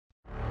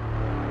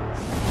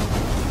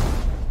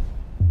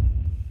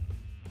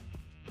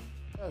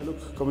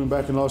Look, coming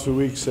back in the last few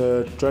weeks,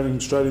 training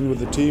straight in with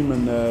the team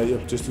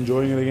and just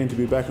enjoying it again to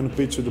be back on the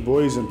pitch with the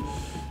boys and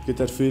get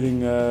that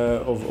feeling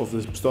of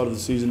the start of the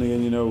season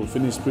again. You know,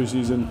 finished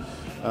pre-season,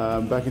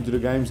 back into the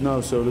games now.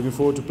 So looking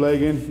forward to play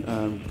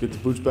again, get the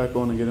boots back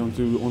on and get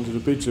onto the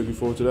pitch. Looking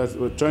forward to that.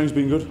 Well, training's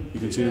been good. You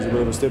can see there's a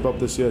bit of a step up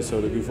this year. So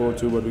looking forward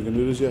to what we can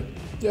do this year.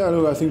 Yeah,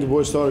 look, I think the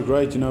boys started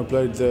great. You know,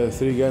 played 3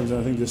 games, and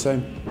I think the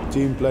same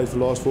team played for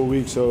the last 4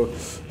 weeks. So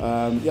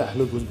yeah,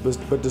 look, it was a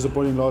bit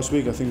disappointing last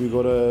week. I think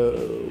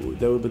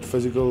they were a bit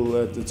physical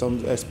at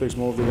some aspects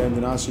more of the game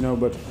than us. You know,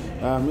 but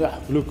yeah,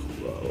 look,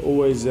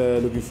 always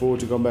looking forward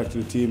to come back to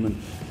the team and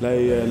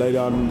lay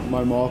down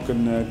my mark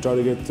and try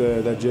to get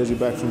that jersey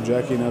back from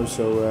Jackie. You know,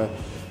 so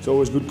it's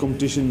always good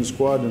competition in the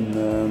squad,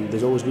 and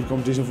there's always good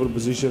competition for the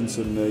positions,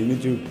 and you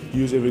need to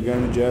use every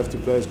game that you have to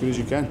play as good as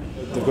you can.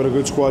 They've got a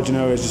good squad, you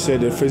know, as you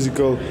said, they're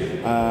physical.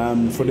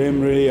 For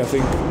them, really, I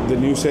think the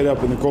new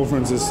setup in the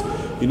conference is,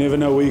 you never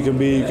know where you can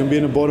be. You can be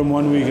in the bottom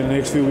 1 week, and the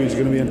next few weeks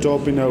you're going to be on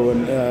top, you know,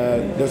 and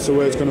that's the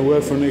way it's going to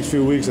work for the next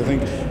few weeks. I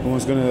think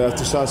everyone's going to have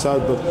to suss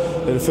out, but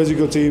they're a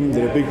physical team,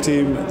 they're a big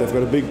team, they've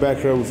got a big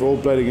back row. We've all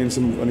played against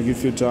them on a good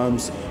few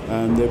times.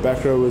 Their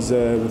back row is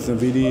with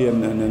Navidi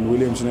and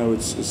Williams, you know,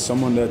 it's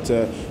someone that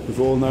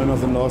we've all known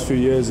of in the last few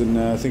years, and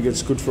I think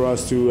it's good for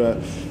us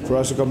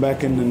to come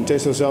back and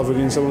test ourselves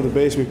against some of the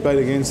best we've played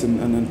against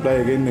and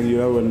play again, you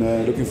know,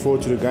 and looking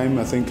forward to the game.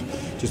 I think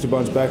just to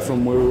bounce back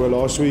from where we were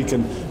last week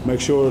and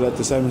make sure that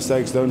the same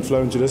mistakes don't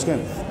flow into this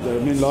game. I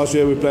mean, last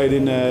year we played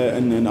in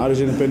Irish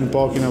Independent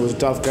Park. You know, it was a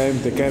tough game.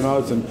 They came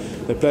out and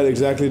they played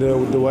exactly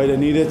the way they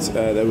needed.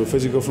 They were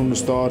physical from the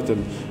start,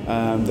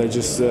 and they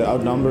just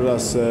outnumbered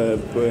us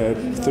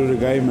through the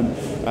game,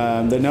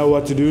 and they know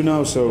what to do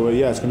now. So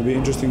yeah, it's going to be an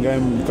interesting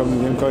game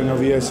coming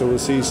over here. So we'll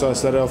see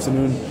Saturday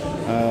afternoon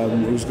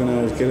who's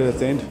going to get it at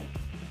the end.